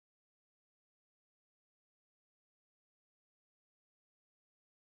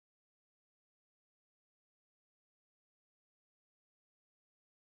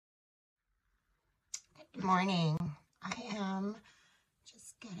Good morning. I am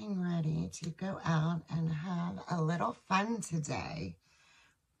just getting ready to go out and have a little fun today,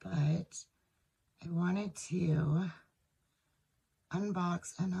 but I wanted to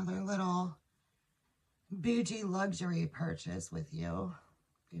unbox another little bougie luxury purchase with you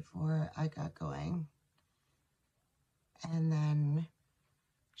before I got going, and then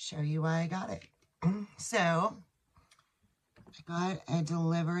show you why I got it. So I got a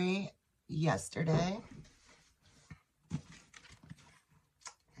delivery yesterday.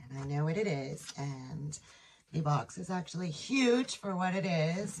 I know what it is, and the box is actually huge for what it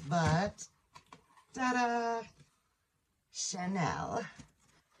is, but ta-da! Chanel.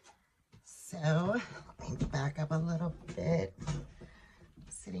 So, let me back up a little bit.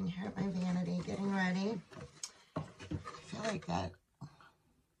 Sitting here at my vanity, getting ready. I feel like that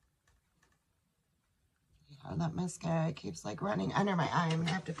mascara keeps like running under my eye. I'm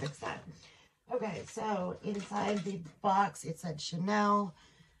gonna have to fix that. Okay, so inside the box, it said Chanel.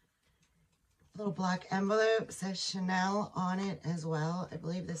 Little black envelope says Chanel on it as well. I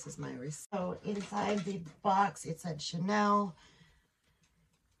believe this is my receipt. So inside the box it said Chanel.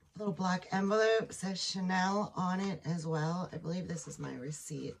 Little black envelope says Chanel on it as well. I believe this is my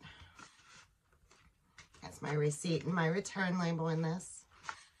receipt. That's my receipt and my return label in this.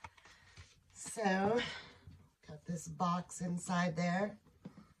 So got this box inside there.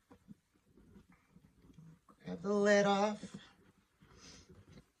 Grab the lid off.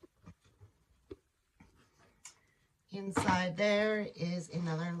 Inside there is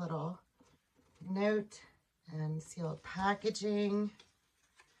another little note and sealed packaging.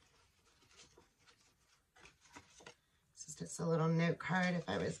 This is just a little note card. If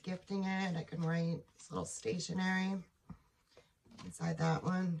I was gifting it, I can write this little stationery inside that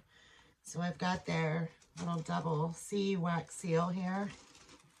one. So I've got their little double C wax seal here.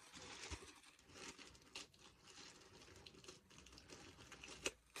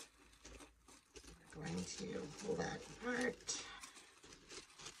 Going to pull that apart.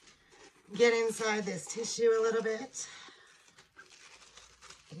 Get inside this tissue a little bit.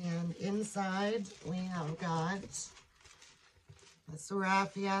 And inside we have got this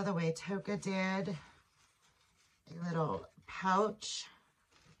raffia the way Toka did. A little pouch.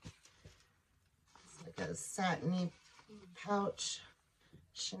 It's like a satiny pouch.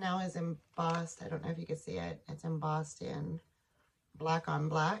 Chanel is embossed. I don't know if you can see it. It's embossed in black on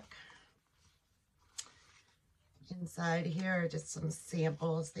black. Inside here are just some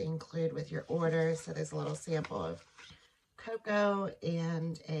samples they include with your order. So there's a little sample of cocoa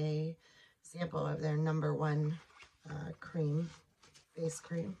and a sample of their #1 cream, face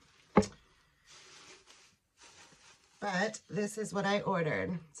cream. But this is what I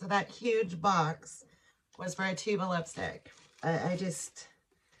ordered. So that huge box was for a tube of lipstick. I just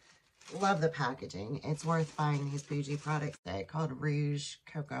love the packaging. It's worth buying these bougie products. Called Rouge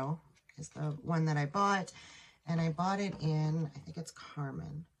Cocoa is the one that I bought. And I bought it in, I think it's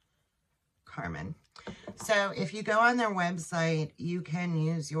Carmen. So if you go on their website, you can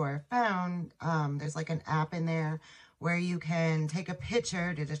use your phone. There's like an app in there where you can take a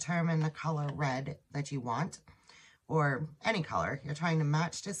picture to determine the color red that you want, or any color you're trying to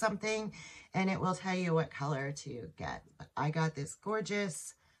match to something, and it will tell you what color to get. But I got this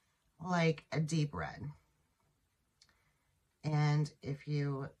gorgeous, like a deep red. And if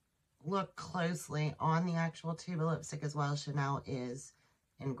you look closely on the actual tube of lipstick as well, Chanel is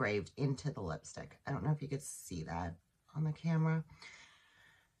engraved into the lipstick. I don't know if you could see that on the camera,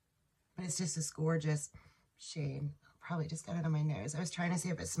 but it's just this gorgeous shade. I'll probably just got it on my nose. I was trying to see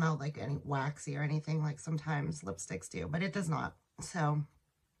if it smelled like any waxy or anything like sometimes lipsticks do, but it does not. So,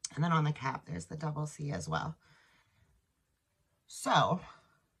 and then on the cap there's the double C as well. So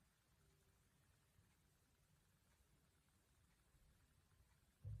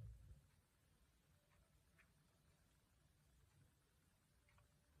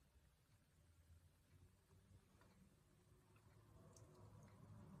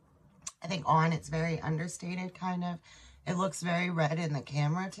I think on it's very understated, kind of. It looks very red in the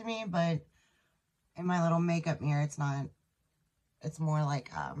camera to me, but in my little makeup mirror, it's not. It's more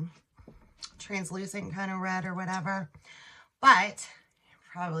like translucent kind of red or whatever. But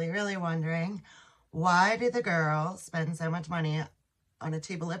you're probably really wondering, why did the girl spend so much money on a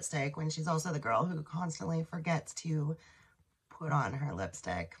tube of lipstick when she's also the girl who constantly forgets to put on her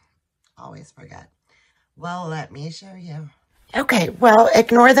lipstick? Always forget. Well, let me show you. Okay, well,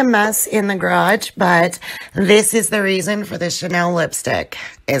 ignore the mess in the garage, but this is the reason for the Chanel lipstick.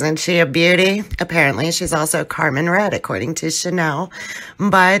 Isn't she a beauty? Apparently, she's also Carmen Red, according to Chanel.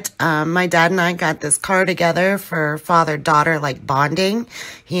 But my dad and I got this car together for father-daughter, like, bonding.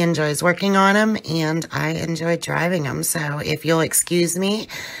 He enjoys working on them, and I enjoy driving them. So if you'll excuse me,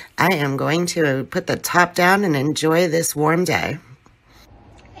 I am going to put the top down and enjoy this warm day.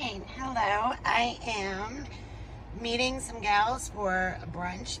 Hey, hello. I am meeting some gals for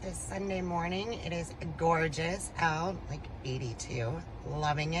brunch this Sunday morning. It is gorgeous out, like 82,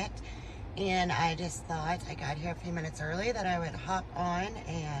 loving it. And I just thought, I got here a few minutes early, that I would hop on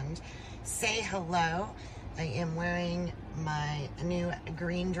and say hello. I am wearing my new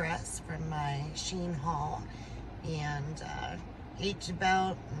green dress from my Sheen haul, and H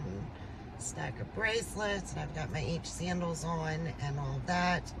belt and stack of bracelets, and I've got my H sandals on and all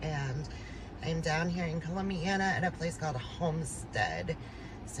that. And I'm down here in Columbiana at a place called Homestead.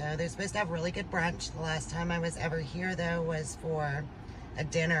 So they're supposed to have really good brunch. The last time I was ever here, though, was for a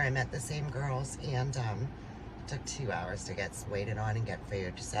dinner. I met the same girls, and it took 2 hours to get waited on and get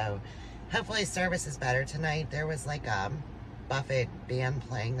food. So hopefully service is better tonight. There was like a Buffett band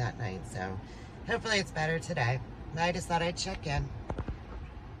playing that night, so hopefully it's better today. But I just thought I'd check in.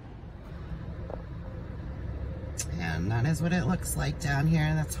 And that is what it looks like down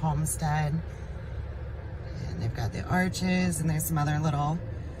here. That's Homestead. And they've got the arches, and there's some other little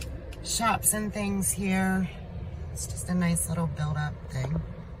shops and things here. It's just a nice little build-up thing.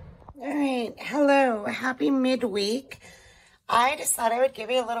 All right, hello, happy midweek. I just thought I would give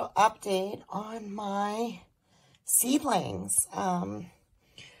you a little update on my seedlings. I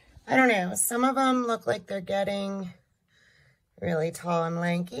don't know, some of them look like they're getting really tall and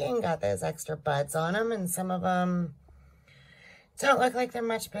lanky and got those extra buds on them, and some of them don't look like they're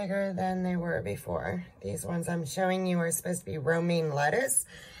much bigger than they were before. These ones I'm showing you are supposed to be romaine lettuce.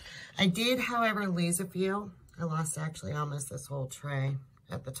 I did, however, lose a few. I lost actually almost this whole tray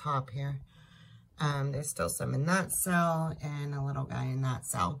at the top here. There's still some in that cell and a little guy in that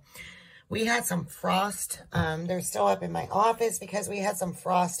cell. We had some frost. They're still up in my office because we had some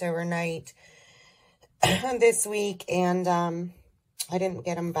frost overnight this week, and I didn't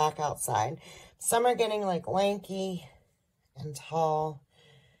get them back outside. Some are getting like lanky and tall,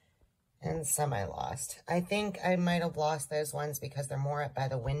 and some I lost. I think I might have lost those ones because they're more up by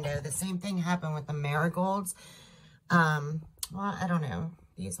the window. The same thing happened with the marigolds. Well, I don't know.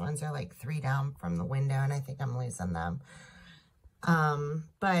 These ones are like 3 down from the window, and I think I'm losing them.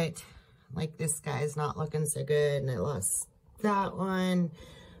 But like this guy's not looking so good, and I lost that one.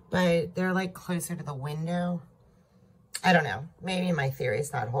 But they're like closer to the window. I don't know. Maybe my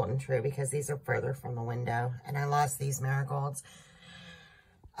theory's not holding true because these are further from the window, and I lost these marigolds.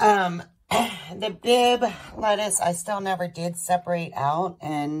 The bib lettuce, I still never did separate out,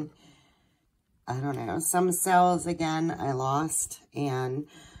 and I don't know. Some cells, again, I lost, and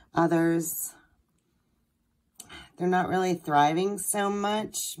others, they're not really thriving so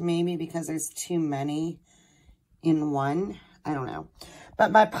much. Maybe because there's too many in one. I don't know.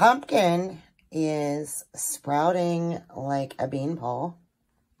 But my pumpkin is sprouting like a beanpole.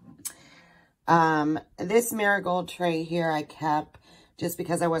 This marigold tray here I kept just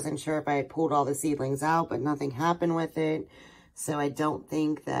because I wasn't sure if I had pulled all the seedlings out, but nothing happened with it. So I don't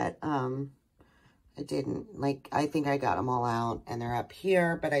think that, I didn't, like, I think I got them all out, and they're up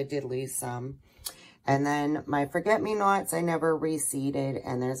here, but I did lose some. And then my forget-me-nots, I never reseeded,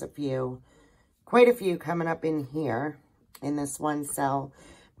 and there's a few, quite a few coming up in here in this one cell.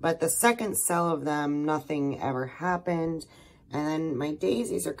 But the second cell of them, nothing ever happened. And then my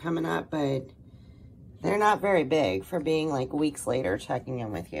daisies are coming up, but they're not very big for being like weeks later checking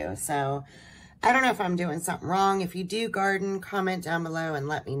in with you. So I don't know if I'm doing something wrong. If you do garden, comment down below and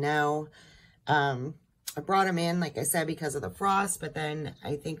let me know. I brought them in, like I said, because of the frost, but then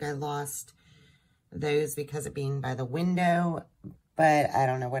I think I lost those because of being by the window. But I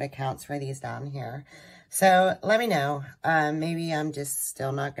don't know what accounts for these down here. So let me know. Maybe I'm just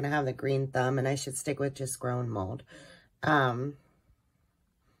still not going to have the green thumb, and I should stick with just grown mold. I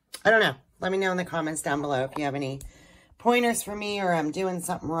don't know. Let me know in the comments down below if you have any pointers for me or I'm doing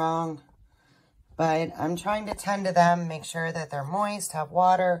something wrong. But I'm trying to tend to them, make sure that they're moist, have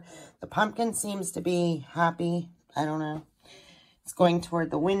water. The pumpkin seems to be happy. I don't know. It's going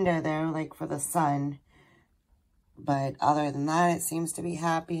toward the window though, like for the sun. But other than that, it seems to be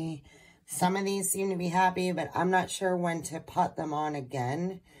happy. Some of these seem to be happy, but I'm not sure when to put them on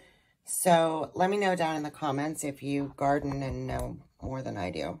again. So let me know down in the comments if you garden and know more than I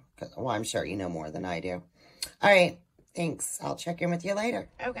do. Well, I'm sure you know more than I do. All right. Thanks. I'll check in with you later.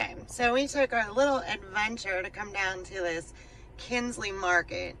 Okay. So we took our little adventure to come down to this Kinsey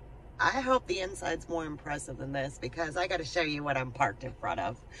Market. I hope the inside's more impressive than this because I got to show you what I'm parked in front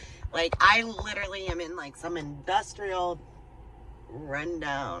of. Like, I literally am in like some industrial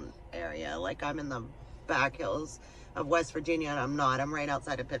rundown area. Like, I'm in the back hills of West Virginia, and I'm not. I'm right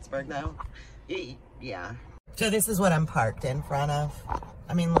outside of Pittsburgh, though. Yeah. So this is what I'm parked in front of.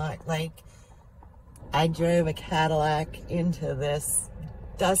 I mean, look, like, I drove a Cadillac into this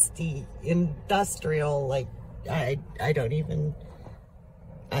dusty industrial, like, I don't even,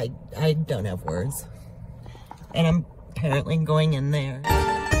 I don't have words. And I'm apparently going in there.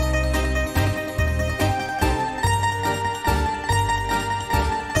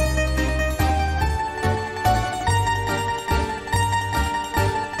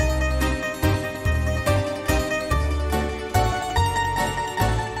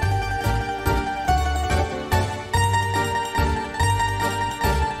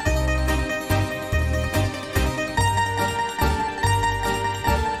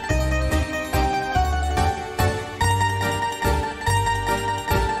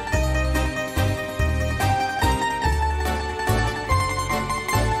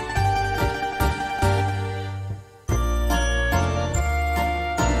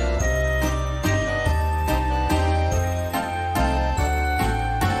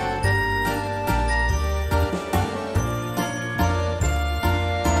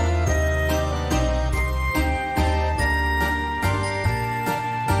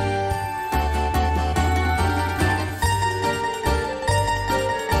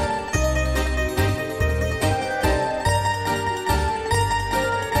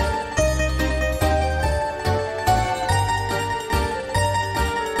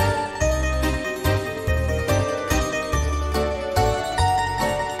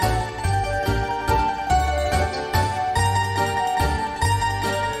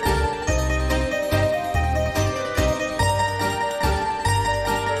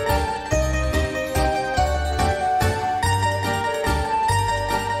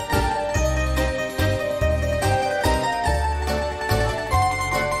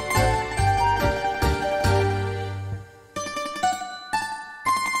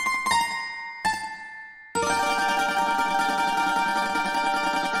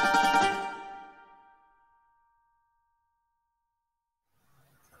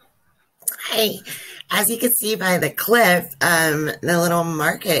 Hi. As you can see by the clip, the little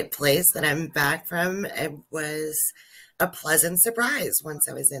marketplace that I'm back from, it was a pleasant surprise once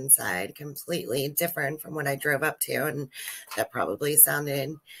I was inside, completely different from what I drove up to, and that probably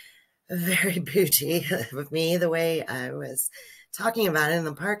sounded very bougie of me, the way I was talking about it in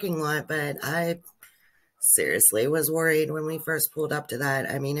the parking lot, but I seriously was worried when we first pulled up to that.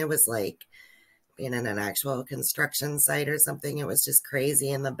 I mean, it was like being in an actual construction site or something. It was just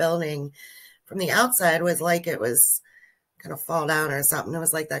crazy, and the building from the outside was like it was gonna fall down or something. It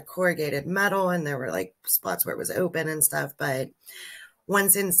was like that corrugated metal, and there were like spots where it was open and stuff. But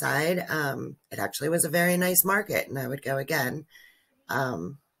once inside, it actually was a very nice market, and I would go again.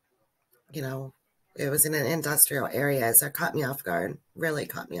 You know, it was in an industrial area, so it caught me off guard, really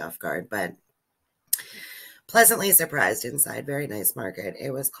caught me off guard, but pleasantly surprised inside. Very nice market.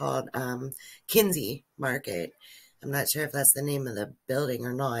 It was called Kinsey Market. I'm not sure if that's the name of the building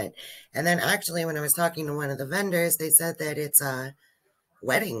or not. And then actually, when I was talking to one of the vendors, they said that it's a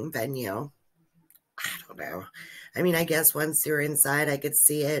wedding venue. I don't know. I mean, I guess once you're inside, I could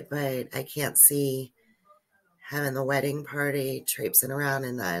see it, but I can't see having the wedding party traipsing around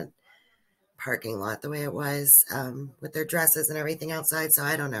in that parking lot the way it was, with their dresses and everything outside. So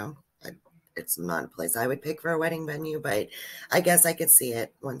I don't know. It's not a place I would pick for a wedding venue, but I guess I could see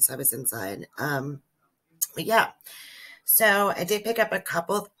it once I was inside. But yeah, so I did pick up a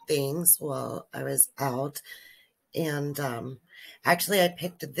couple things while I was out, and actually I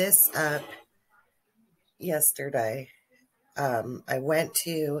picked this up yesterday. I went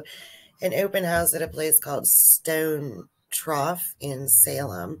to an open house at a place called Stone Trough in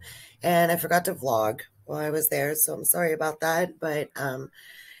Salem, and I forgot to vlog while I was there, so I'm sorry about that, but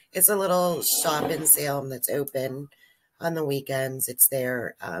it's a little shop in Salem that's open on the weekends. It's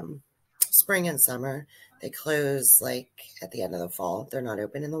there spring and summer. They close like at the end of the fall. They're not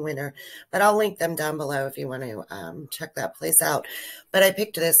open in the winter, but I'll link them down below if you want to check that place out. But I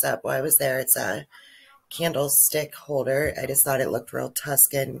picked this up while I was there. It's a candlestick holder. I just thought it looked real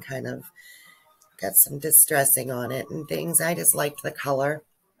Tuscan, kind of got some distressing on it and things. I just liked the color.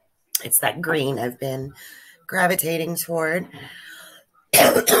 It's that green I've been gravitating toward.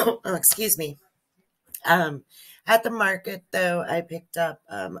 Oh, excuse me. At the market, though, I picked up,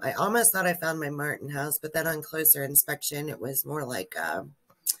 I almost thought I found my Martin house, but then on closer inspection, it was more like a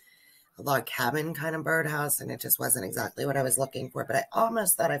log cabin kind of birdhouse, and it just wasn't exactly what I was looking for, but I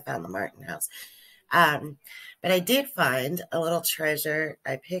almost thought I found the Martin house. But I did find a little treasure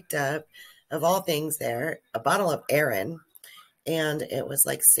I picked up, of all things there, a bottle of Aran, and it was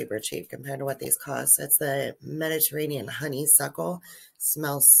like super cheap compared to what these cost. It's the Mediterranean honeysuckle.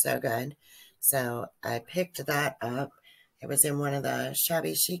 Smells so good. So I picked that up. It was in one of the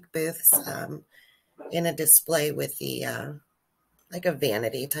shabby chic booths, in a display with the, like a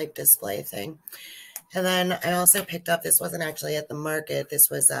vanity type display thing. And then I also picked up, this wasn't actually at the market. This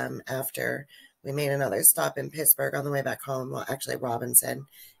was after we made another stop in Pittsburgh on the way back home. Well, actually Robinson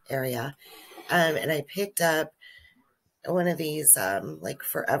area. And I picked up one of these like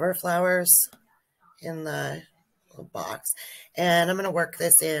forever flowers in the little box. And I'm going to work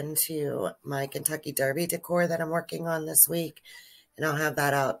this into my Kentucky Derby decor that I'm working on this week. And I'll have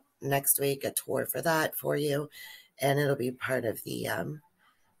that out next week, a tour for that for you. And it'll be part of the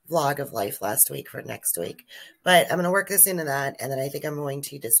vlog of life last week for next week. But I'm going to work this into that, and then I think I'm going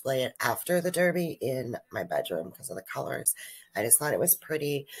to display it after the Derby in my bedroom because of the colors. I just thought it was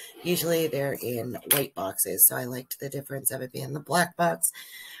pretty. Usually they're in white boxes, so I liked the difference of it being the black box.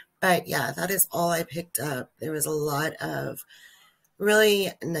 But yeah, that is all I picked up. There was a lot of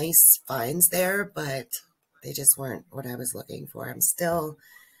really nice finds there, but they just weren't what I was looking for. I'm still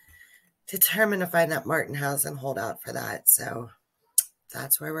determined to find that Martin house and hold out for that. So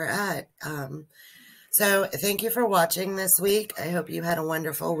that's where we're at. So thank you for watching this week. I hope you had a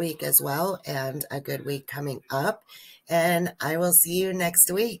wonderful week as well, and a good week coming up. And I will see you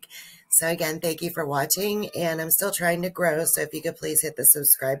next week. So again, thank you for watching, and I'm still trying to grow. So if you could please hit the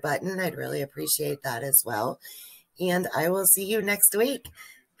subscribe button, I'd really appreciate that as well. And I will see you next week.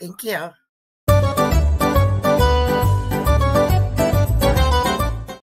 Thank you.